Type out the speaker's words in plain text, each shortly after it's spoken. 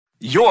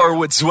You're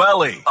with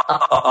Zweli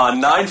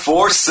on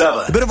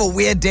 947. A bit of a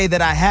weird day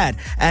that I had,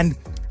 and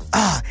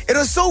it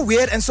was so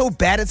weird and so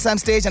bad at some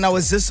stage, and I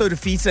was just so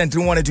defeated and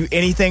didn't want to do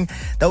anything.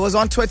 That was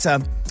on Twitter,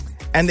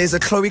 and there's a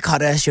Khloe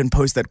Kardashian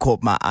post that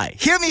caught my eye.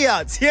 Hear me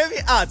out.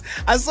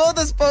 I saw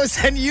this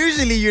post, and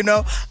usually,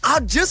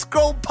 I'll just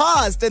scroll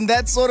past and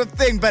that sort of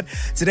thing. But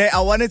today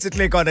I wanted to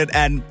click on it,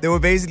 and they were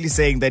basically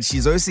saying that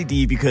she's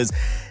OCD because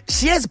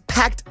she has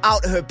packed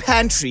out her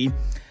pantry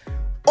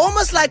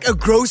almost like a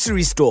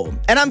grocery store.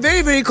 And I'm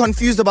very, very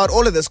confused about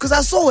all of this because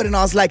I saw it and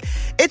I was like,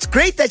 it's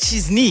great that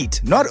she's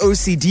neat. Not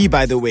OCD,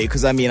 by the way,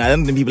 because I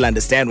don't think people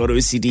understand what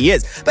OCD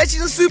is. But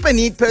she's a super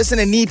neat person,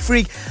 a neat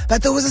freak.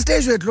 But there was a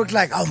stage where it looked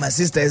like, oh, my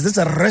sister, is this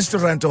a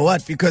restaurant or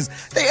what? Because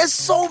there is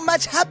so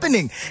much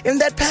happening in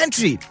that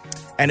pantry.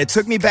 And it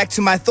took me back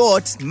to my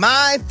thoughts.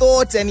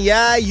 And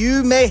yeah,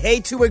 you may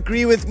hate to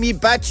agree with me,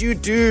 but you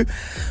do.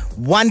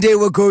 One day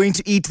we're going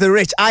to eat the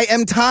rich. I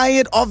am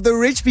tired of the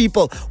rich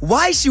people.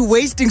 Why is she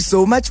wasting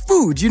so much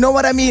food? You know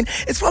what I mean?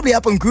 It's probably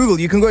up on Google.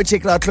 You can go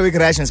check out Khloe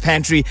Kardashian's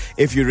pantry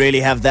if you really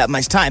have that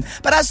much time.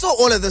 But I saw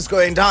all of this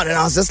going down and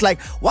I was just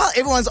like, while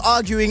everyone's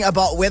arguing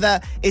about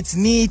whether it's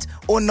neat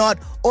or not,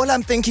 all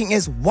I'm thinking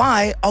is,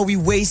 why are we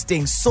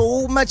wasting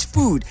so much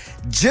food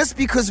just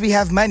because we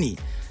have money?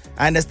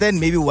 I understand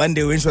maybe one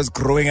day when she was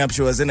growing up,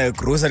 she was in a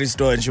grocery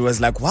store and she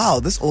was like, wow,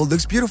 this all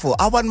looks beautiful.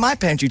 I want my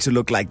pantry to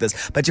look like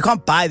this. But you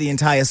can't buy the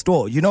entire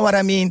store. You know what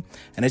I mean?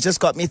 And it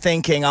just got me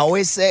thinking. I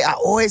always say,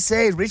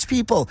 rich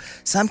people,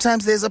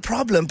 sometimes there's a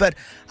problem. But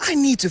I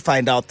need to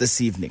find out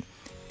this evening.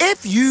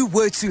 If you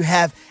were to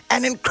have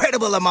an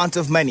incredible amount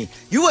of money,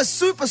 you are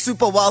super,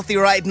 super wealthy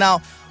right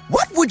now,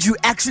 what would you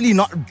actually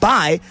not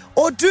buy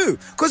or do?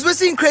 Because we're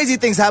seeing crazy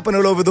things happen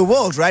all over the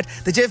world, right?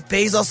 The Jeff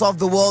Bezos of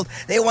the world,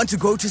 they want to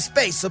go to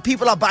space. So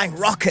people are buying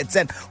rockets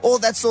and all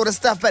that sort of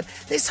stuff. But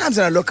there's times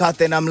when I look out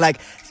there and I'm like,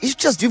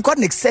 you've got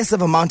an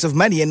excessive amount of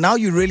money and now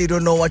you really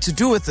don't know what to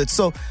do with it.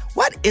 So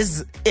what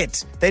is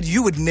it that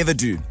you would never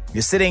do?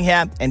 You're sitting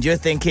here and you're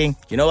thinking,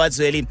 you know what,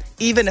 Zweli?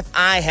 Even if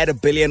I had $1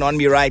 billion on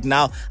me right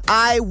now,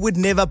 I would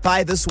never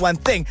buy this one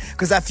thing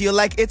because I feel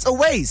like it's a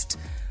waste.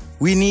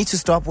 We need to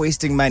stop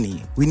wasting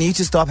money. We need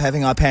to stop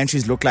having our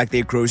pantries look like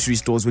they're grocery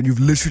stores when you've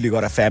literally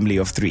got a family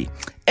of 3.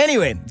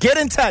 Anyway, get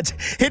in touch.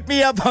 Hit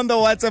me up on the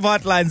WhatsApp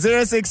hotline,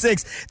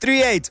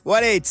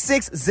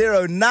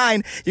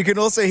 066-3818-609. You can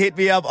also hit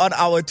me up on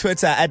our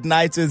Twitter at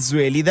Night with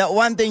Zweli. That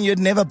one thing you'd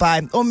never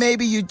buy, or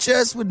maybe you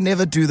just would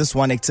never do this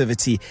one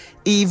activity,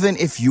 even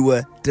if you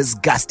were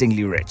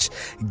disgustingly rich.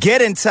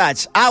 Get in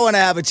touch. I want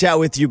to have a chat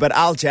with you, but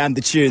I'll jam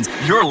the tunes.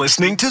 You're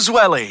listening to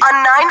Zweli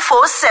on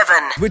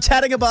 947. We're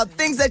chatting about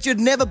things that you'd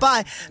never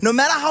buy, no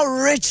matter how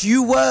rich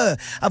you were.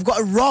 I've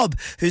got Rob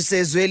who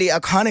says, Zweli, I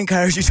can't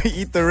encourage you to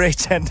eat the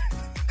rich. And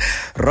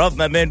Rob,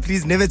 my man,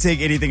 please never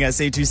take anything I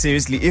say too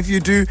seriously. If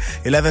you do,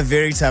 you'll have a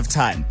very tough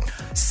time.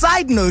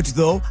 Side note,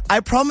 though, I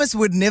promise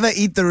would never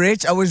eat the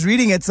rich. I was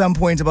reading at some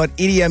point about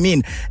Idi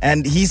Amin,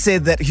 and he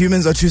said that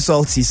humans are too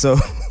salty, so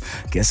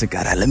guess I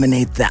gotta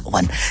eliminate that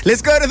one.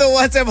 Let's go to the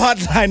WhatsApp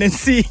hotline and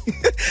see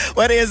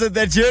what is it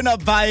that you're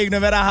not buying,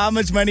 no matter how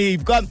much money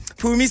you've got.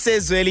 Pumi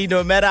says, Zweli,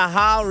 no matter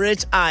how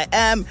rich I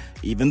am,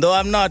 even though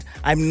I'm not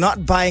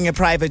buying a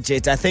private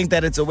jet. I think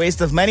that it's a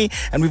waste of money,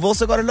 and we've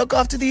also got to look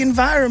after the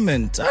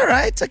environment. All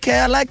right, okay,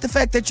 I like the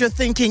fact that you're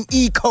thinking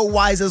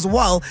eco-wise as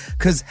well,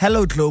 because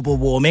hello, global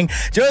warming.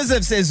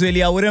 Joseph says,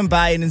 Zweli, I wouldn't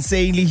buy an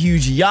insanely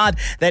huge yard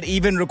that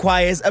even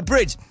requires a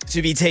bridge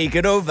to be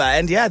taken over.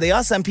 And yeah, there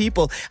are some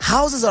people,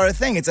 houses are a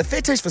thing. It's a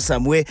fetish for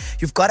some, where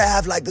you've got to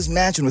have like this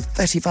mansion with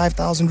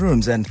 35,000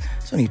 rooms, and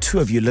there's only 2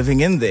 of you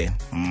living in there.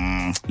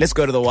 Let's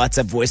go to the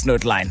WhatsApp voice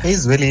note line. Hey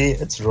Zweli,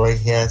 it's Roy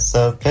here.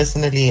 So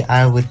personally,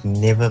 I would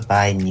never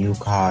buy new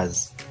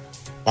cars.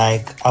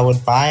 Like I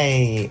would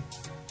buy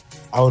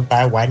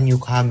 1 new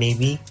car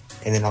maybe,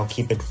 and then I'll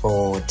keep it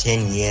for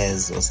 10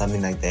 years or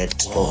something like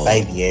that, or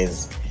 5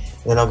 years.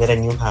 Then I'll get a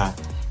new car.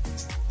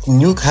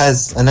 New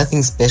cars are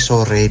nothing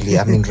special, really.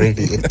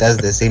 Really, it does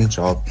the same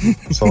job.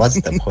 So what's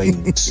the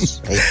point?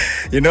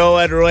 Right? You know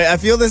what, Roy? I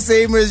feel the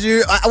same as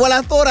you.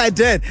 I thought I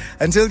did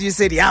until you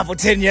said, yeah, for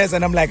 10 years.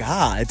 And I'm like,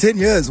 10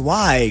 years?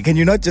 Why? Can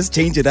you not just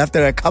change it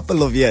after a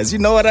couple of years? You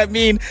know what I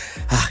mean?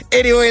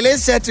 Anyway,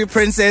 let's chat to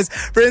Princess.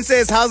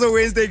 Princess, how's the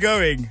Wednesday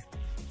going?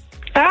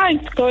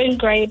 It's going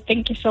great.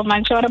 Thank you so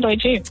much. What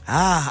about you?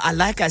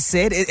 Like I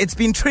said, it's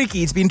been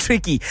tricky. It's been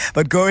tricky,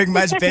 but going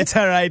much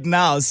better right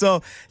now.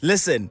 So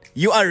listen,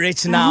 you are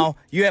rich now.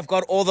 You have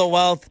got all the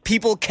wealth.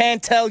 People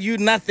can't tell you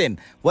nothing.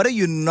 What are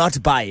you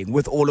not buying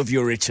with all of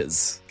your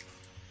riches?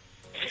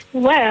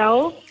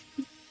 Well,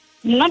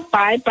 not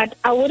buy, but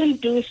I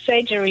wouldn't do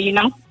surgery, you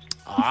know.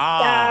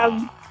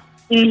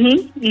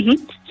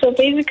 So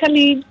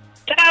basically,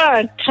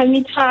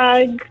 tummy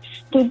tug,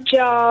 boob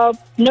job,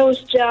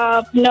 nose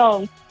job,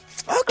 no.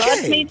 God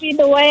Okay. made me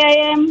the way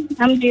I am.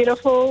 I'm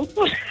beautiful.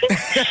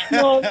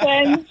 No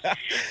offense.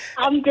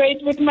 I'm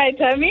great with my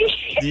tummy.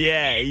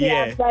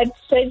 Yeah. But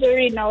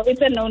surgery, no.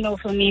 It's a no-no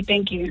for me.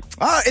 Thank you.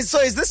 So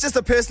is this just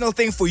a personal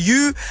thing for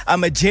you,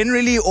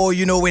 generally, or,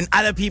 when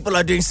other people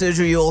are doing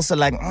surgery, you're also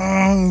like,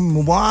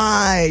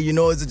 why?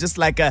 Is it just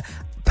like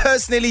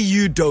personally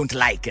you don't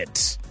like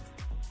it?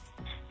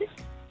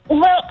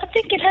 Well, I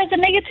think it has a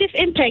negative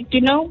impact,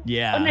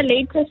 Yeah. on a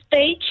later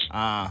stage.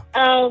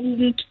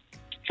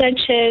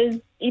 Such as,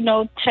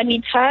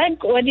 tummy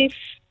tug. What if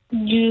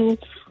you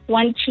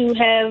want to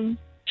have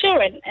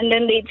children and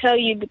then they tell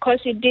you because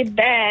you did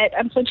that,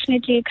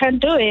 unfortunately you can't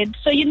do it.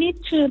 So you need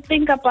to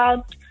think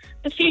about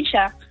the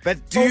future. But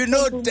do you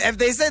know, have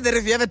they said that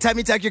if you have a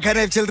tummy tuck, you can't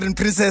have children,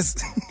 princess?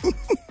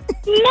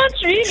 Not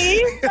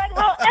really, but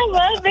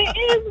however, there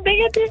is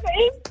negative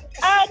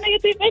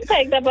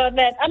impact about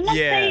that. I'm not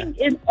saying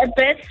it's a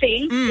bad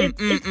thing.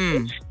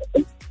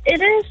 It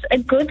is a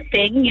good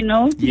thing, You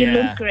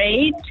look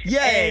great.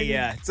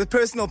 Yeah. It's a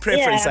personal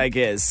preference, I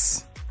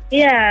guess.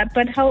 Yeah,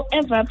 but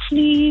however,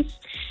 please,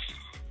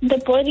 the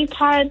body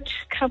part,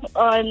 come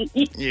on.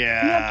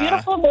 You're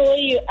beautiful the way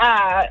you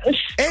are.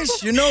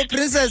 Ish,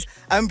 princess,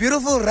 I'm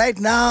beautiful right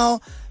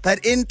now.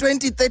 But in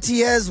 20, 30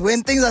 years,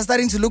 when things are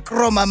starting to look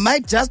wrong, I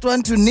might just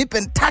want to nip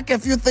and tuck a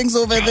few things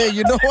over there.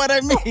 You know what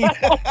I mean?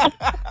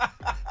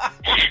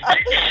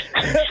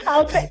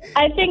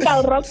 I think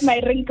I'll rock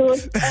my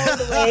wrinkles all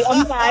the way.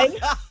 I'm fine.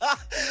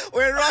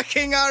 We're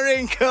rocking our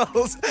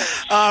wrinkles.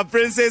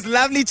 Princess,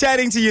 lovely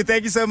chatting to you.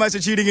 Thank you so much for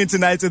tuning in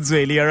tonight at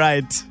Zweli. All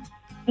right.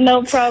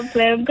 No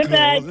problem. Good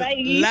night. Bye.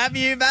 Love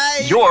you.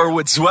 Bye. You're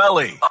with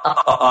Zweli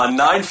on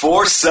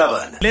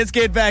 947. Let's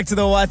get back to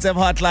the WhatsApp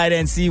hotline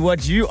and see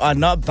what you are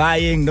not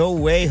buying. No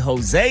way,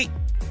 Jose.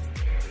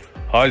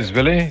 Hi,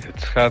 Zweli.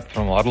 It's Gert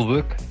from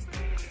Heidelberg.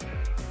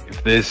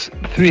 If there's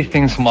 3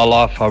 things in my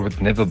life I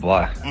would never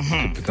buy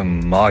to put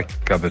in my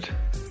cupboard,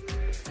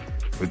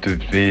 would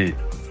be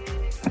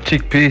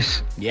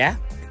chickpeas,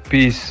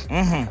 peas,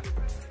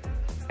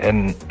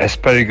 and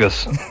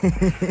asparagus.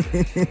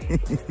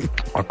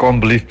 I can't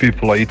believe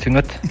people are eating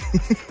it.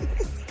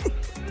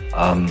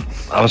 I'm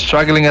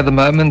struggling at the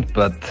moment,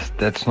 but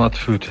that's not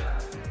food.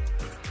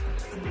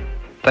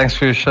 Thanks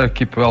for your show.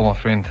 Keep well, my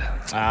friend.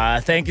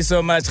 Thank you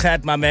so much,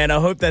 Khat, my man. I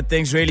hope that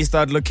things really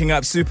start looking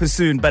up super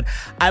soon. But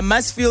I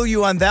must feel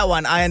you on that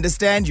one. I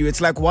understand you. It's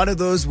like one of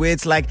those where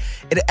it's like,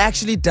 it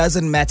actually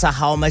doesn't matter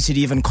how much it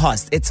even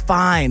costs. It's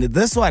fine.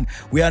 This one,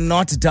 we are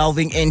not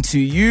delving into.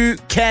 You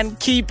can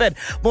keep it.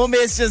 More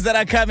messages that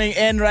are coming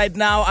in right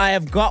now. I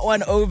have got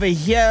one over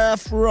here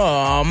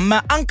from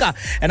Anka.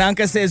 And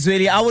Anka says,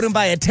 really, I wouldn't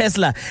buy a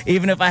Tesla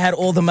even if I had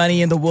all the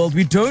money in the world.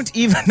 We don't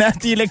even have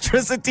the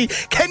electricity.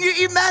 Can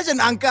you imagine,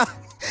 Anka?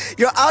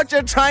 You're out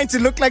here trying to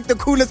look like the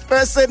coolest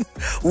person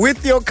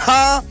with your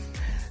car.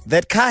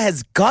 That car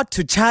has got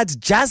to charge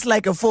just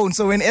like a phone.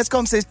 So when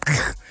Eskom says,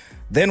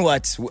 then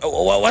what?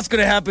 What's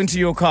going to happen to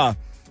your car?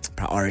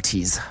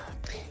 Priorities.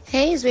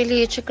 Hey, it's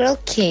really your girl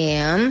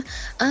Kim.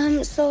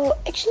 So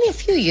actually a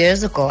few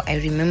years ago, I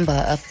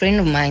remember a friend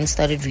of mine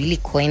started really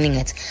coining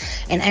it.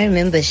 And I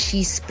remember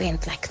she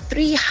spent like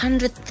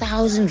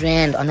 300,000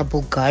 Rand on a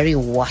Bulgari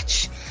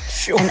watch.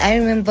 Sure. And I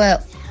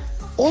remember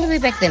all the way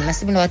back then, must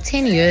have been about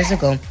 10 years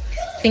ago,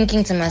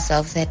 thinking to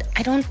myself that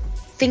I don't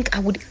think I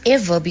would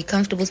ever be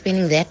comfortable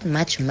spending that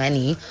much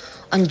money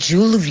on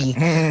jewelry,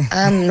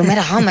 no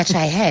matter how much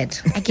I had.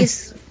 I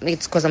guess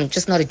it's because I'm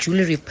just not a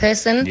jewelry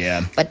person.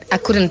 Yeah. But I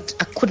couldn't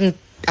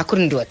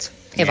do it.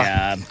 Ever.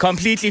 Yeah,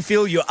 completely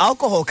feel your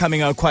alcohol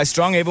coming out quite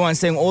strong. Everyone's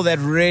saying all that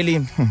really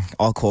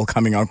alcohol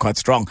coming out quite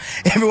strong.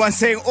 Everyone's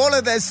saying all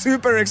of that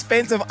super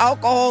expensive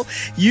alcohol,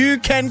 you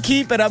can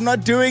keep it. I'm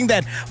not doing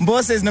that.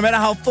 Mbo says no matter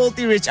how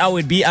filthy rich I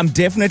would be, I'm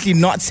definitely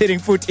not setting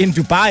foot in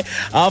Dubai.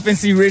 I often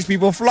see rich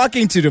people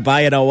flocking to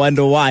Dubai and I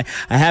wonder why.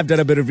 I have done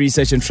a bit of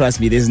research and trust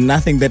me, there's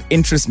nothing that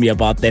interests me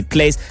about that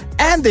place,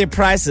 and their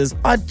prices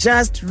are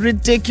just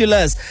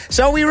ridiculous.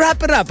 Shall we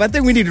wrap it up? I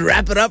think we need to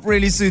wrap it up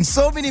really soon.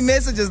 So many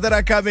messages that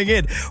are coming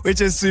in, which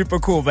is super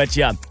cool. But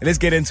yeah, let's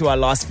get into our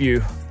last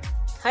few.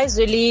 Hi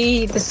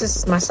Zweli, this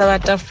is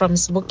Masawata from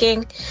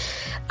Smoking.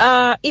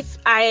 If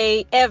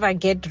I ever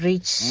get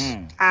rich,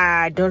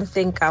 I don't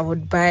think I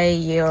would buy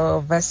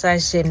your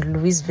Versace and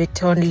Louis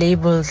Vuitton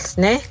labels,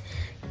 ne?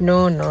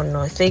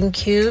 No,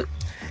 thank you.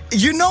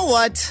 You know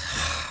what?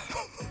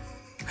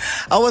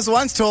 I was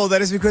once told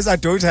that it's because I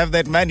don't have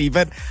that money,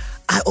 but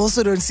I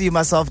also don't see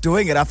myself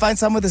doing it. I find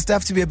some of the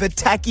stuff to be a bit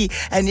tacky.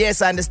 And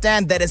yes, I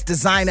understand that it's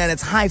designer and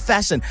it's high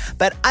fashion.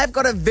 But I've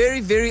got a very,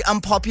 very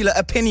unpopular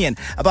opinion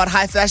about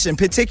high fashion,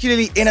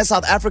 particularly in a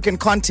South African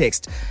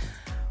context.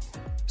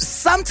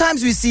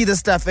 Sometimes we see the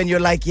stuff and you're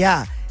like,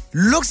 yeah,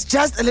 looks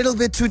just a little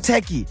bit too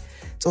tacky.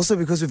 It's also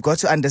because we've got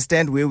to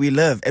understand where we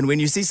live. And when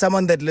you see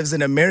someone that lives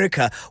in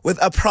America with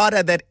a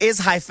Prada that is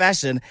high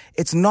fashion,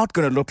 it's not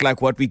going to look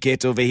like what we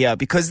get over here.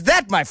 Because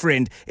that, my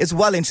friend, is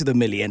well into the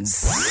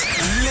millions.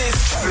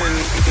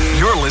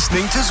 You're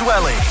listening to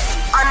Zweli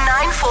on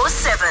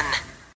 947.